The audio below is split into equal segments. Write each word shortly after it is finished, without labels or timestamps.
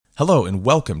Hello and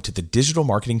welcome to the Digital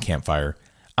Marketing Campfire.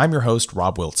 I'm your host,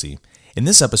 Rob Wiltsey. In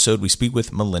this episode, we speak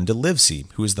with Melinda Livsey,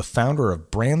 who is the founder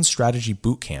of Brand Strategy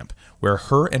Bootcamp, where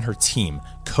her and her team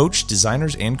coach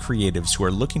designers and creatives who are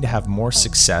looking to have more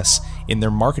success in their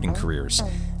marketing careers.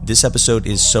 This episode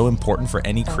is so important for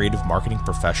any creative marketing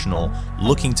professional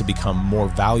looking to become more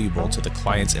valuable to the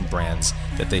clients and brands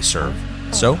that they serve.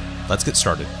 So, let's get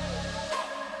started.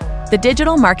 The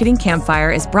Digital Marketing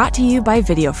Campfire is brought to you by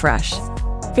VideoFresh.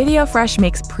 VideoFresh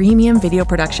makes premium video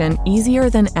production easier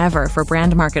than ever for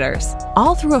brand marketers,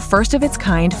 all through a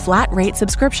first-of-its-kind flat-rate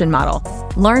subscription model.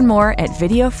 Learn more at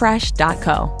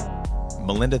videofresh.co.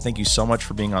 Melinda, thank you so much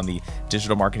for being on the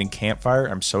Digital Marketing Campfire.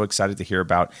 I'm so excited to hear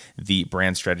about the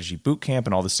Brand Strategy Bootcamp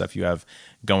and all the stuff you have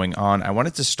going on. I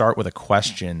wanted to start with a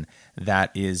question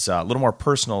that is a little more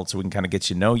personal so we can kind of get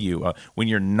to know you. When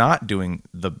you're not doing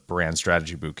the Brand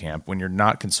Strategy Bootcamp, when you're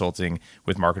not consulting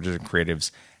with marketers and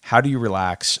creatives, how do you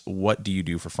relax? What do you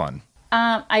do for fun?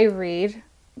 I read.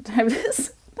 I'm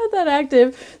just not that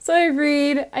active. So I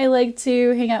read. I like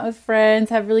to hang out with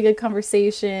friends, have really good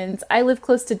conversations. I live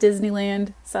close to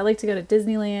Disneyland, so I like to go to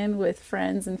Disneyland with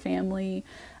friends and family,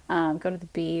 go to the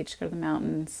beach, go to the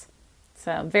mountains.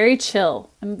 So very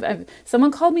chill. Someone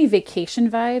called me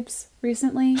vacation vibes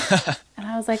recently, and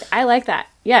I was like, I like that.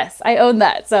 Yes, I own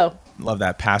that. So love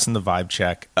that. Passing the vibe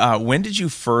check. When did you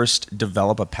first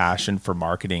develop a passion for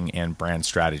marketing and brand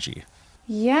strategy?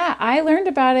 Yeah, I learned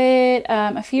about it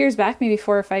a few years back, maybe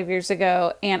 4 or 5 years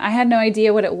ago, and I had no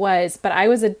idea what it was, but I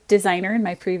was a designer in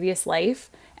my previous life,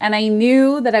 and I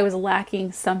knew that I was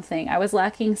lacking something. I was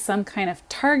lacking some kind of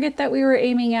target that we were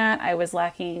aiming at. I was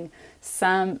lacking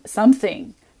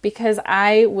something because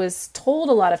I was told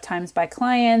a lot of times by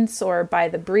clients or by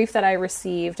the brief that I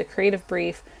received, a creative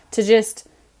brief, to just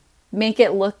make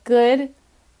it look good.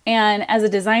 And as a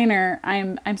designer,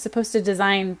 I'm supposed to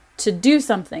design to do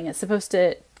something. It's supposed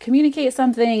to communicate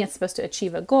something. It's supposed to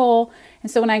achieve a goal.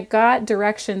 And so when I got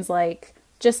directions like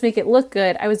just make it look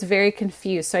good, I was very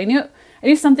confused. So I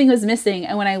knew something was missing.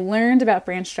 And when I learned about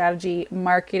brand strategy,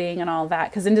 marketing, and all that,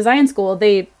 because in design school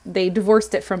they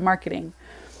divorced it from marketing.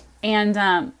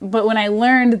 And but when I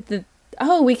learned that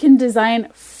we can design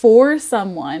for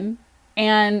someone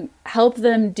and help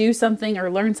them do something or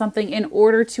learn something in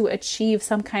order to achieve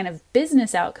some kind of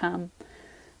business outcome,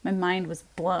 my mind was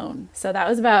blown. So that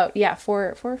was about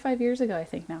 4 or 5 years ago, I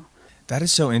think now. That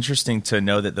is so interesting to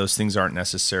know that those things aren't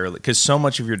necessarily, because so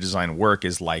much of your design work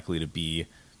is likely to be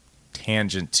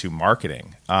tangent to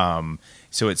marketing.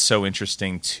 So it's so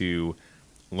interesting to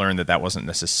learn that wasn't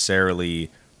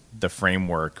necessarily the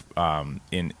framework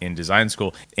in design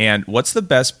school. And what's the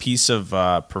best piece of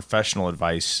professional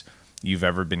advice you've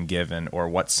ever been given, or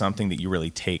what's something that you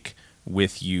really take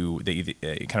with you, that you,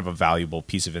 kind of a valuable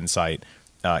piece of insight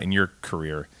in your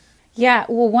career? Yeah,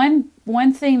 well,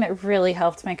 one thing that really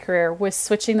helped my career was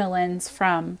switching the lens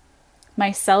from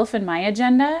myself and my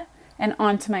agenda and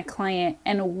onto my client,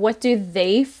 and what do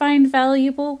they find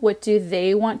valuable? What do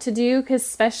they want to do? Because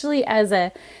especially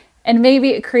and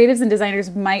maybe creatives and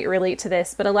designers might relate to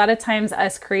this, but a lot of times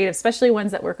us creatives, especially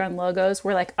ones that work on logos,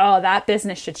 we're like, oh, that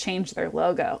business should change their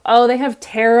logo. Oh, they have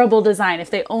terrible design.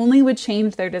 If they only would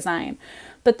change their design.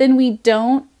 But then we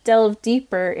don't delve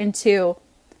deeper into,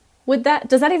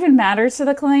 does that even matter to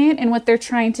the client and what they're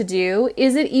trying to do?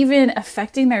 Is it even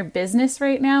affecting their business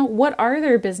right now? What are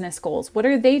their business goals? What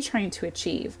are they trying to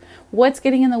achieve? What's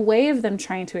getting in the way of them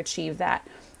trying to achieve that?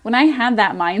 When I had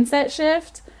that mindset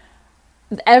shift,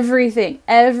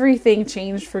 everything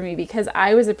changed for me, because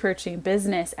I was approaching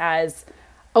business as,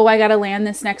 I got to land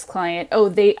this next client.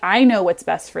 I know what's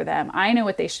best for them. I know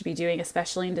what they should be doing,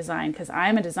 especially in design, because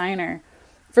I'm a designer,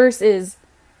 versus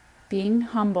being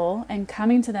humble and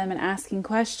coming to them and asking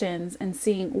questions and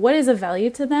seeing what is of value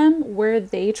to them, where are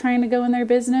they trying to go in their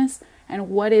business, and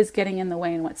what is getting in the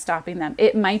way and what's stopping them.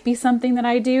 It might be something that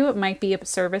I do. It might be a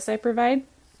service I provide,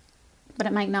 but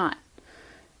it might not.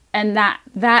 And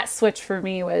that switch for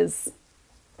me was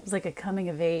like a coming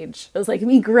of age. It was like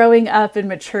me growing up and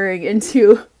maturing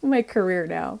into my career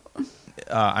now.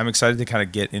 I'm excited to kind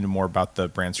of get into more about the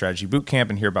Brand Strategy Bootcamp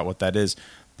and hear about what that is.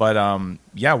 But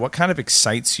what kind of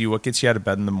excites you? What gets you out of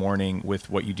bed in the morning with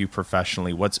what you do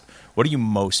professionally? What are you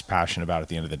most passionate about at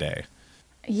the end of the day?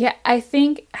 Yeah, I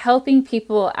think helping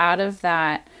people out of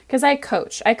that, because I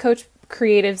coach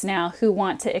creatives now who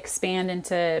want to expand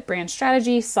into brand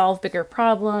strategy, solve bigger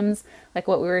problems, like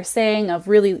what we were saying, of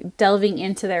really delving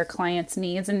into their clients'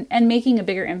 needs and making a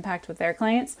bigger impact with their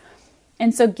clients.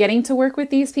 And so getting to work with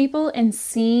these people and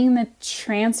seeing the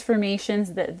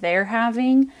transformations that they're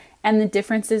having and the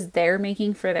differences they're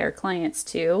making for their clients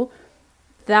too,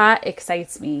 that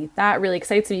excites me. That really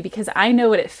excites me because I know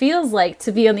what it feels like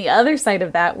to be on the other side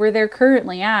of that, where they're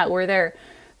currently at, where they're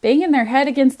banging their head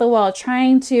against the wall,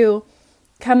 trying to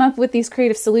come up with these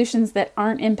creative solutions that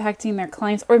aren't impacting their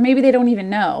clients, or maybe they don't even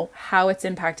know how it's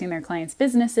impacting their clients'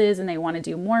 businesses and they want to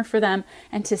do more for them.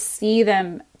 And to see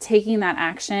them taking that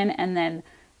action and then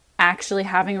actually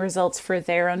having results for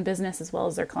their own business as well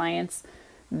as their clients,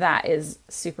 that is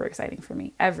super exciting for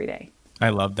me every day. I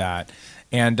love that.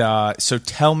 And so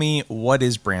tell me, what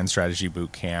is Brand Strategy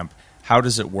Bootcamp? How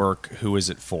does it work? Who is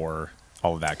it for?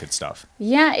 All of that good stuff.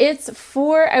 Yeah,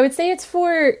 I would say it's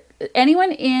for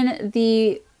anyone in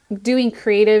the doing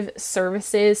creative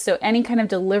services. So any kind of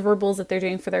deliverables that they're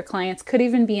doing for their clients, could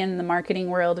even be in the marketing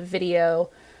world, video,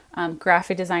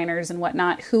 graphic designers and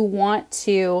whatnot, who want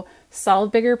to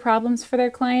solve bigger problems for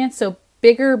their clients. So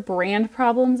bigger brand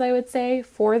problems, I would say,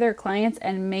 for their clients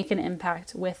and make an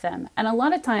impact with them. And a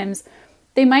lot of times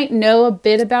they might know a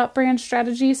bit about brand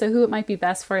strategy. So who it might be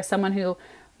best for is someone who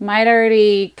might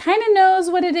already kind of knows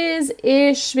what it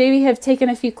is-ish, maybe have taken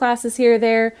a few classes here or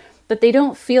there, but they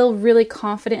don't feel really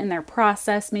confident in their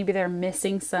process. Maybe they're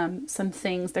missing some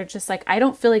things. They're just like, I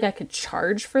don't feel like I could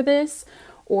charge for this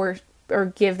or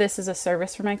give this as a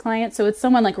service for my client. So it's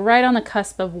someone like right on the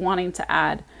cusp of wanting to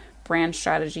add brand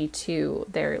strategy to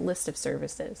their list of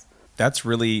services. That's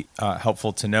really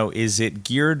helpful to know. Is it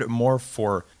geared more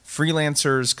for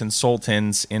freelancers,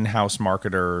 consultants, in-house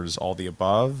marketers, all the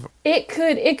above? It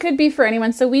could be for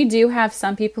anyone. So we do have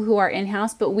some people who are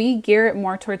in-house, but we gear it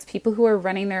more towards people who are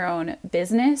running their own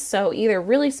business. So either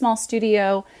really small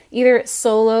studio, either it's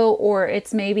solo, or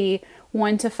it's maybe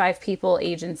 1 to 5 people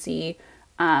agency.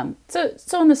 So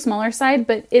on the smaller side,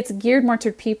 but it's geared more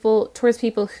towards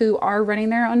people who are running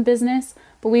their own business.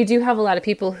 But we do have a lot of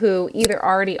people who either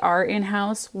already are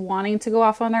in-house wanting to go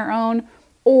off on their own,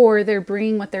 or they're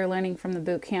bringing what they're learning from the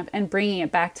bootcamp and bringing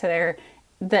it back to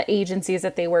the agencies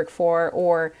that they work for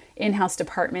or in-house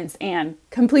departments and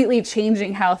completely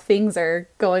changing how things are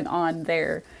going on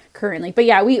there currently. But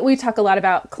yeah, we talk a lot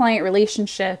about client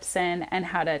relationships and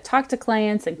how to talk to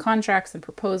clients and contracts and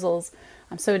proposals.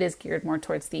 So it is geared more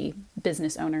towards the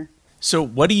business owner. So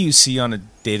what do you see on a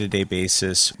day-to-day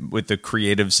basis with the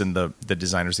creatives and the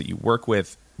designers that you work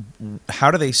with?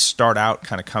 How do they start out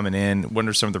kind of coming in? What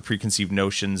are some of the preconceived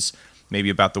notions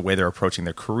maybe about the way they're approaching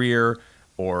their career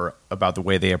or about the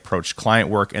way they approach client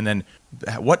work? And then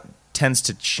what tends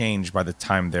to change by the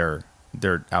time they're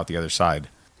out the other side?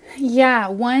 Yeah,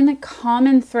 one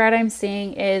common thread I'm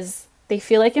seeing is they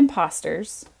feel like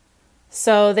imposters.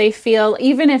 So they feel,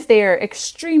 even if they're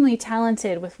extremely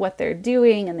talented with what they're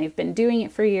doing and they've been doing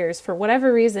it for years, for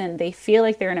whatever reason, they feel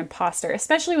like they're an imposter,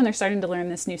 especially when they're starting to learn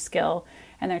this new skill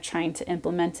and they're trying to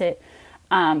implement it,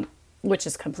 which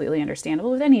is completely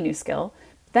understandable with any new skill.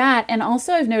 That, and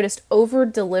also I've noticed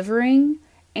over-delivering,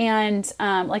 and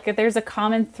there's a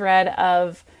common thread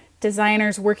of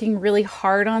designers working really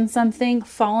hard on something,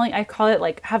 I call it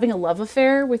like having a love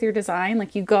affair with your design.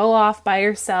 Like you go off by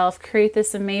yourself, create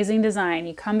this amazing design,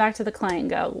 you come back to the client and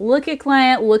go, look at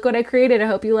client, look what I created, I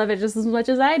hope you love it just as much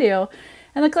as I do.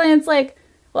 And the client's like,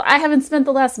 well, I haven't spent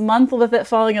the last month with it,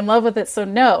 falling in love with it, so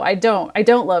no, I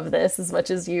don't love this as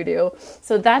much as you do.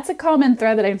 So that's a common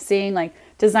thread that I'm seeing, like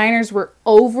designers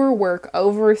overwork,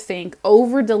 overthink,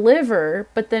 over-deliver,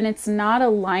 but then it's not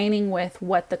aligning with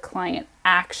what the client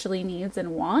actually needs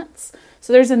and wants.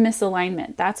 So there's a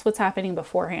misalignment. That's what's happening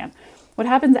beforehand. What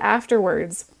happens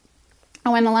afterwards,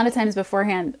 and a lot of times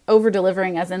beforehand,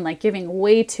 over-delivering as in like giving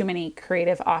way too many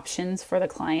creative options for the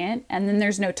client, and then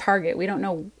there's no target. We don't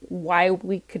know why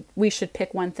we should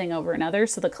pick one thing over another,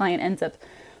 so the client ends up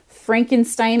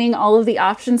Frankensteining all of the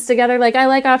options together. Like, I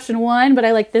like option 1, but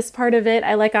I like this part of it.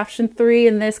 I like option 3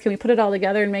 and this. Can we put it all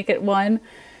together and make it one?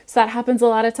 So that happens a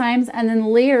lot of times. And then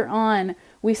later on,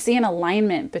 we see an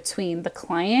alignment between the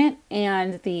client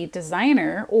and the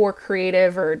designer or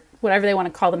creative or whatever they want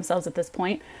to call themselves at this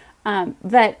point,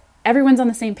 that everyone's on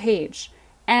the same page.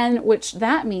 And which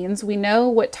that means we know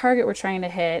what target we're trying to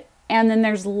hit. And then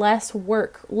there's less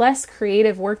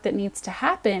creative work that needs to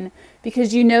happen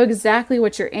because you know exactly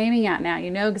what you're aiming at now.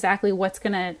 You know exactly what's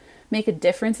going to make a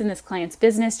difference in this client's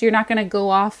business. You're not going to go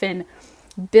off and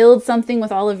build something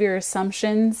with all of your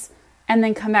assumptions and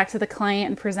then come back to the client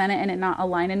and present it and it not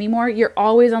align anymore. You're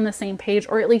always on the same page,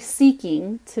 or at least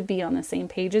seeking to be on the same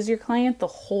page as your client the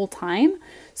whole time,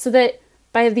 so that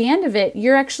by the end of it,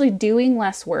 you're actually doing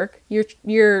less work,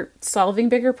 you're solving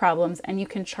bigger problems, and you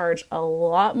can charge a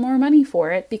lot more money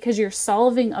for it because you're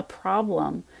solving a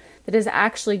problem that is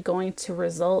actually going to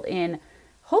result in,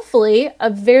 hopefully, a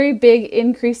very big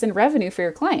increase in revenue for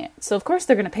your client. So of course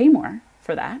they're going to pay more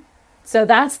for that. So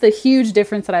that's the huge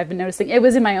difference that I've been noticing. It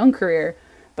was in my own career,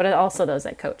 but also those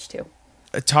I coach too.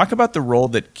 Talk about the role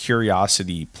that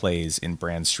curiosity plays in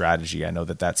brand strategy. I know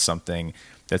that that's something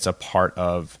that's a part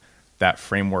of that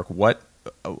framework. Talk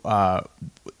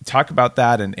about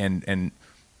that and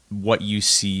what you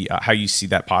see, how you see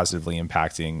that positively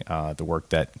impacting the work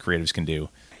that creatives can do.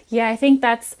 Yeah, I think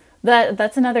that's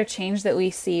another change that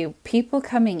we see. People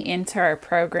coming into our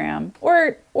program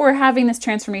or having this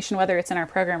transformation, whether it's in our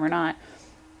program or not,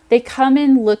 they come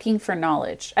in looking for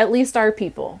knowledge. At least our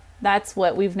people. That's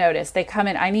what we've noticed. They come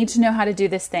in, I need to know how to do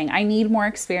this thing. I need more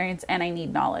experience and I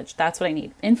need knowledge. That's what I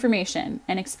need. Information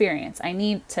and experience. I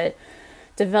need to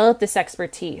develop this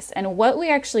expertise. And what we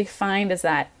actually find is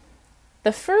that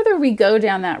the further we go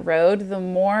down that road, the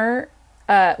more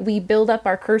we build up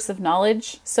our curse of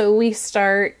knowledge. So we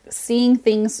start seeing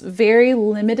things very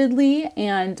limitedly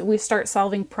and we start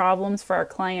solving problems for our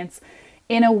clients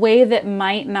in a way that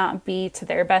might not be to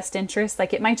their best interest.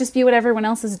 Like it might just be what everyone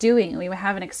else is doing. We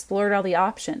haven't explored all the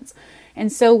options.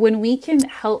 And so when we can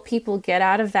help people get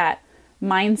out of that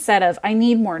mindset of, I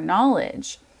need more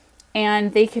knowledge,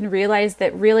 and they can realize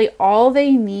that really all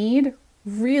they need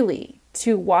really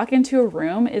to walk into a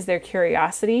room is their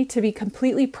curiosity, to be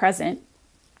completely present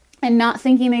and not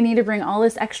thinking they need to bring all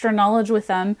this extra knowledge with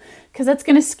them, because that's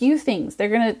going to skew things. They're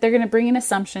going to bring in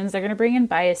assumptions. They're going to bring in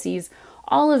biases,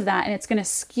 all of that. And it's going to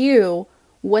skew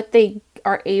what they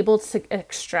are able to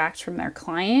extract from their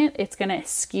client. It's going to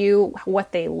skew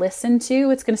what they listen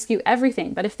to. It's going to skew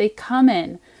everything. But if they come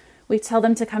in, we tell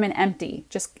them to come in empty.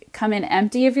 Just come in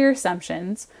empty of your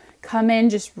assumptions. Come in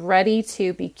just ready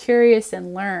to be curious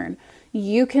and learn.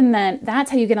 You can then,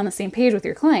 that's how you get on the same page with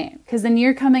your client, because then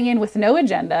you're coming in with no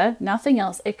agenda, nothing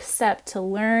else except to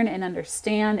learn and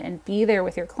understand and be there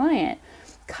with your client.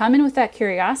 Come in with that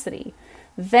curiosity.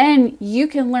 Then you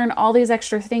can learn all these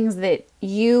extra things that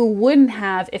you wouldn't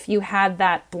have if you had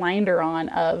that blinder on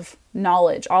of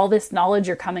knowledge, all this knowledge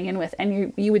you're coming in with,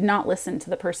 and you would not listen to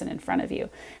the person in front of you.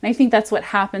 And I think that's what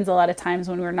happens a lot of times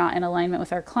when we're not in alignment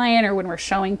with our client, or when we're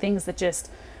showing things that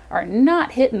just are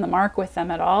not hitting the mark with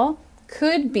them at all.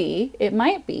 It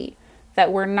might be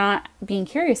that we're not being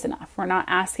curious enough. We're not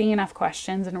asking enough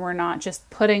questions, and we're not just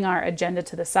putting our agenda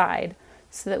to the side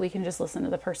so that we can just listen to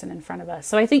the person in front of us.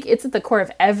 So I think it's at the core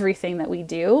of everything that we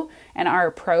do, and our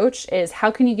approach is,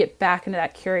 how can you get back into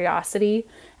that curiosity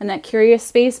and that curious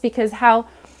space? Because I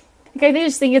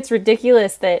just think it's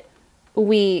ridiculous that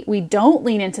we don't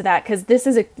lean into that, because this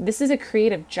is a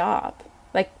creative job.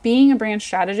 Like being a brand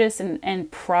strategist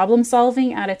and problem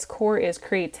solving at its core is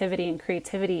creativity, and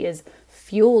creativity is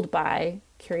fueled by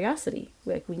curiosity.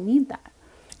 Like we need that.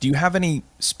 Do you have any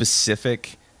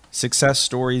specific success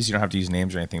stories? You don't have to use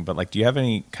names or anything, but like, do you have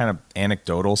any kind of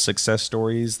anecdotal success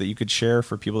stories that you could share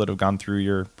for people that have gone through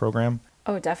your program?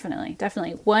 Oh, definitely.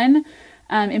 One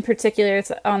in particular,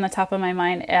 it's on the top of my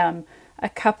mind. A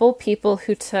couple people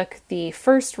who took the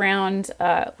first round,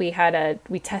 we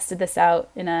tested this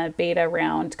out in a beta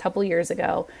round a couple years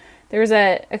ago. There was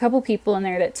a couple people in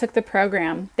there that took the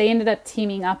program. They ended up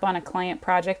teaming up on a client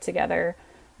project together.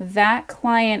 That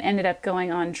client ended up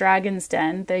going on Dragon's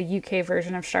Den, the UK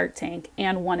version of Shark Tank,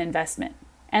 and won investment.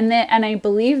 And I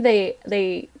believe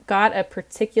they got a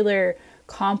particular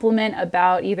compliment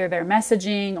about either their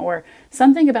messaging or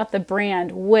something about the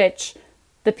brand, which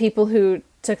the people who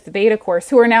took the beta course,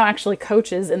 who are now actually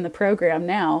coaches in the program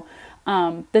now,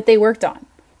 that they worked on.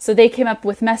 So they came up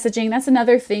with messaging. That's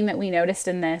another thing that we noticed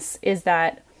in this, is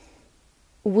that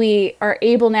we are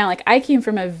able now, like I came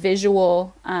from a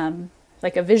visual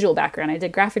background. I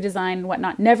did graphic design and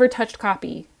whatnot, never touched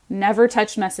copy, never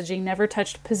touched messaging, never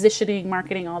touched positioning,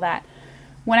 marketing, all that.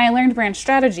 When I learned brand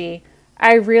strategy,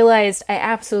 I realized I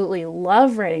absolutely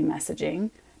love writing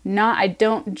messaging. I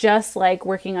don't just like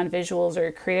working on visuals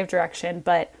or creative direction,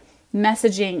 but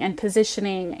messaging and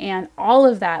positioning and all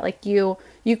of that. Like you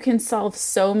can solve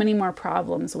so many more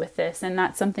problems with this. And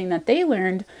that's something that they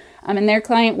learned. And their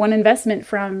client won investment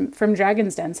from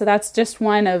Dragon's Den. So that's just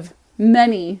one of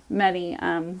many, many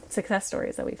success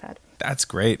stories that we've had. That's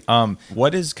great.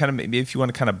 What is kind of, maybe if you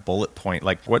want to kind of bullet point,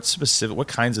 like what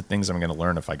kinds of things I'm going to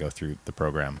learn if I go through the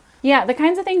program? Yeah, the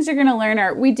kinds of things you're going to learn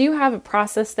are, we do have a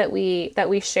process that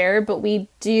we share, but we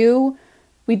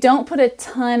don't put a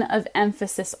ton of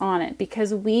emphasis on it,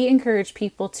 because we encourage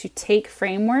people to take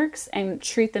frameworks and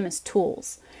treat them as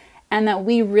tools, and that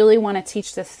we really want to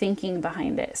teach the thinking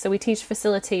behind it. So we teach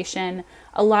facilitation.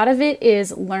 A lot of it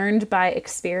is learned by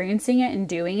experiencing it and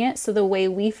doing it. So the way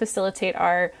we facilitate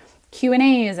our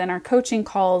Q&As and our coaching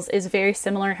calls is very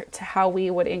similar to how we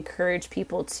would encourage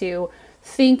people to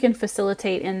think and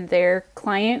facilitate in their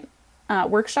client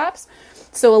workshops.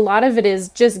 So a lot of it is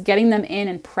just getting them in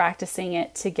and practicing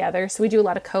it together. So we do a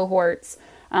lot of cohorts,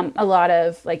 a lot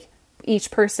of like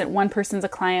one person's a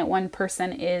client, one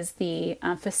person is the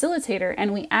facilitator,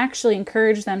 and we actually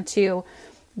encourage them to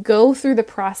go through the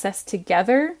process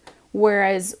together,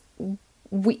 whereas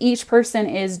each person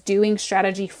is doing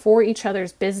strategy for each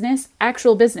other's business,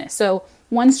 actual business. So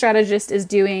one strategist is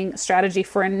doing strategy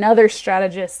for another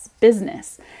strategist's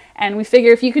business. And we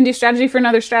figure if you can do strategy for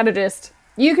another strategist,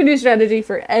 you can do strategy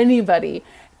for anybody,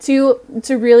 to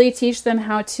really teach them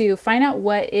how to find out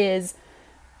what is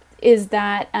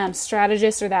that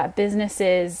strategist or that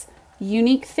business's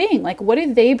unique thing. Like, what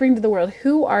do they bring to the world?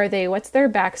 Who are they? What's their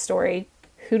backstory?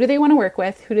 Who do they want to work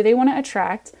with? Who do they want to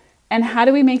attract? And how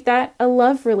do we make that a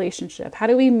love relationship? How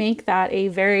do we make that a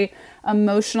very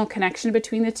emotional connection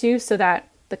between the two so that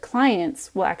the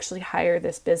clients will actually hire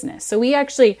this business? So we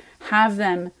actually have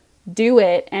them do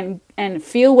it and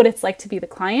feel what it's like to be the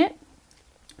client,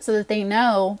 so that they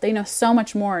know so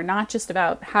much more, not just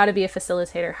about how to be a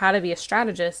facilitator, how to be a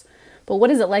strategist, but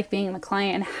what is it like being the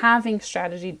client and having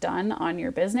strategy done on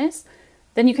your business.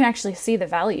 Then you can actually see the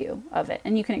value of it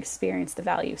and you can experience the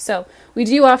value. So we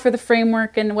do offer the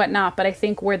framework and whatnot, but I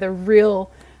think where the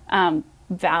real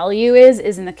value is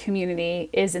in the community,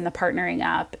 is in the partnering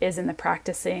up, is in the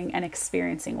practicing and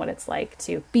experiencing what it's like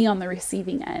to be on the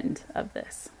receiving end of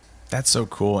this. That's so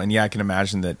cool. And yeah, I can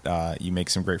imagine that you make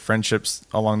some great friendships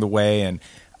along the way. And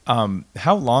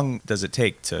how long does it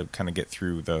take to kind of get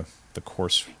through the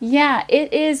course? Yeah,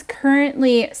 it is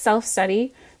currently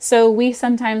self-study. So we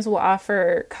sometimes will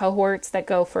offer cohorts that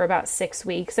go for about 6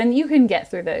 weeks, and you can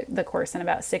get through the course in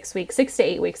about 6 weeks, 6 to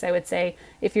 8 weeks, I would say,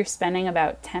 if you're spending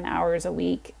about 10 hours a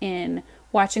week in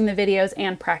watching the videos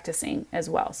and practicing as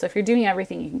well. So if you're doing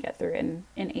everything, you can get through in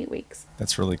 8 weeks.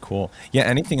 That's really cool. Yeah.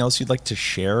 Anything else you'd like to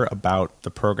share about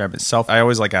the program itself? I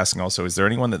always like asking also, is there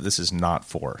anyone that this is not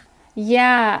for?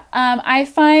 Yeah. I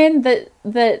find that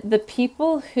the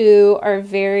people who are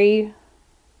very,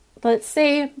 let's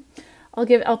say,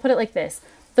 I'll put it like this.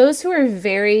 Those who are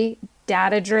very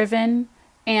data driven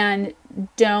and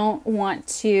don't want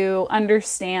to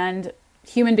understand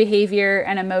human behavior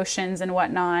and emotions and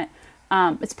whatnot,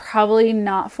 it's probably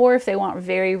not for. If they want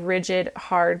very rigid,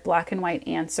 hard, black and white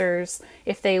answers,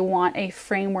 if they want a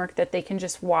framework that they can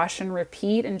just wash and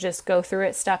repeat and just go through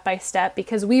it step by step,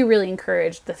 because we really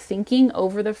encourage the thinking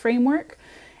over the framework,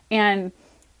 and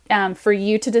for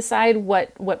you to decide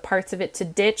what parts of it to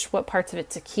ditch, what parts of it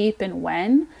to keep and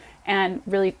when, and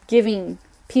really giving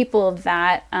people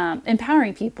that,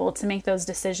 empowering people to make those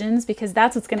decisions, because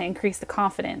that's what's going to increase the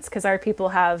confidence, because our people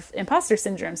have imposter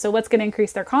syndrome. So what's going to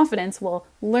increase their confidence? Well,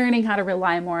 learning how to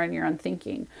rely more on your own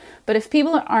thinking. But if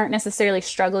people aren't necessarily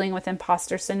struggling with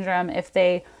imposter syndrome, if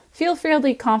they feel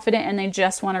fairly confident and they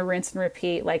just want to rinse and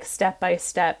repeat, like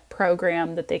step-by-step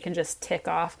program that they can just tick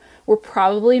off, we're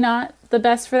probably not the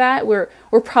best for that. We're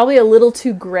probably a little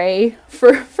too gray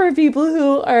for people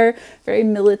who are very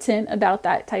militant about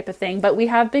that type of thing. But we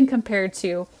have been compared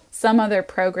to some other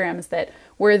programs that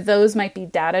where those might be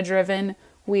data-driven,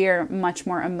 we are much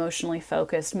more emotionally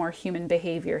focused, more human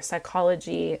behavior,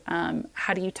 psychology.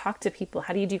 How do you talk to people?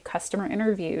 How do you do customer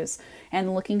interviews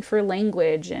and looking for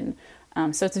language? And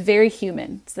so it's very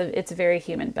human. It's very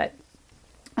human,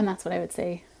 and that's what I would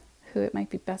say, who it might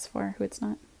be best for, who it's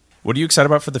not. What are you excited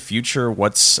about for the future?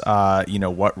 What's,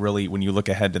 what really, when you look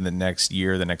ahead to the next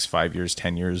year, the next 5 years,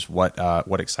 10 years, what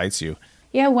excites you?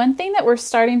 Yeah, one thing that we're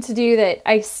starting to do that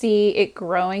I see it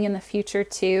growing in the future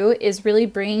too is really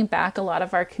bringing back a lot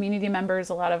of our community members,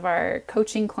 a lot of our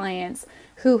coaching clients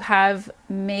who have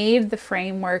made the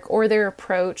framework or their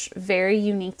approach very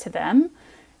unique to them.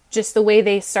 Just the way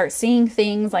they start seeing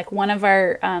things. Like one of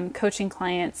our coaching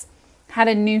clients had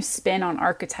a new spin on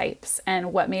archetypes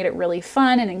and what made it really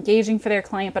fun and engaging for their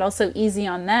client, but also easy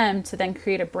on them to then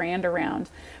create a brand around,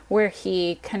 where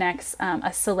he connects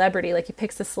a celebrity, like he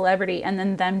picks a celebrity and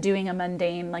then them doing a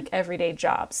mundane, like everyday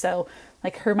job. So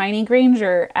like Hermione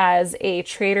Granger as a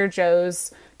Trader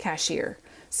Joe's cashier.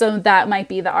 So that might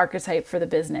be the archetype for the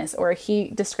business. Or he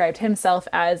described himself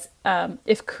as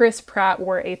if Chris Pratt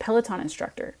were a Peloton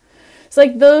instructor. So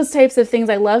like those types of things,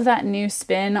 I love that new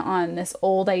spin on this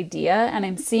old idea, and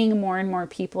I'm seeing more and more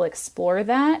people explore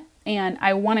that, and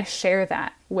I want to share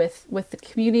that with the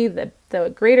community,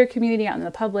 the greater community out in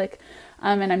the public,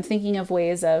 and I'm thinking of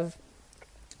ways of,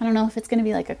 I don't know if it's going to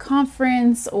be like a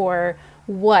conference or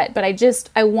what, but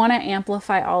I want to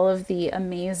amplify all of the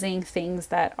amazing things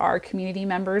that our community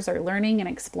members are learning and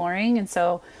exploring, and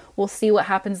so we'll see what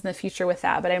happens in the future with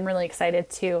that. But I'm really excited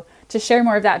to share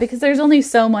more of that, because there's only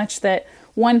so much that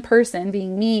one person,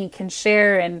 being me, can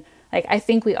share, and like, I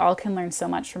think we all can learn so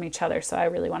much from each other. So I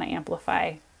really want to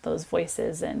amplify those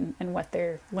voices and what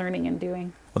they're learning and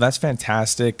doing. Well, that's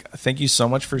fantastic. Thank you so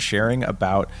much for sharing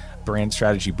about Brand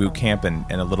Strategy Bootcamp and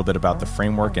a little bit about the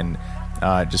framework, and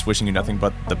just wishing you nothing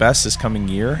but the best this coming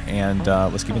year. And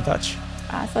let's keep in touch.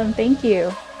 Awesome. Thank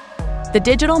you. The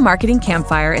Digital Marketing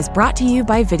Campfire is brought to you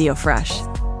by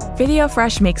VideoFresh.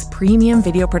 VideoFresh makes premium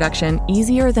video production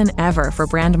easier than ever for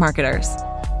brand marketers.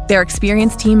 Their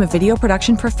experienced team of video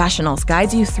production professionals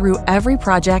guides you through every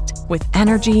project with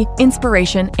energy,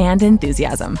 inspiration, and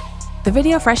enthusiasm. The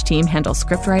VideoFresh team handles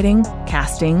script writing,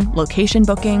 casting, location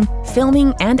booking,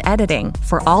 filming, and editing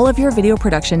for all of your video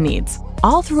production needs,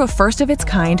 all through a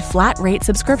first-of-its-kind flat-rate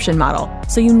subscription model,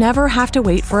 so you never have to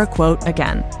wait for a quote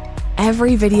again.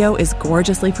 Every video is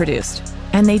gorgeously produced,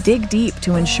 and they dig deep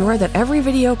to ensure that every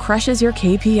video crushes your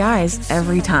KPIs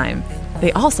every time.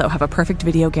 They also have a perfect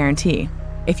video guarantee.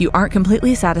 If you aren't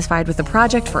completely satisfied with the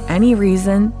project for any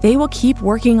reason, they will keep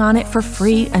working on it for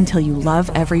free until you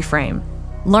love every frame.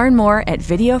 Learn more at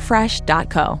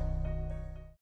videofresh.co.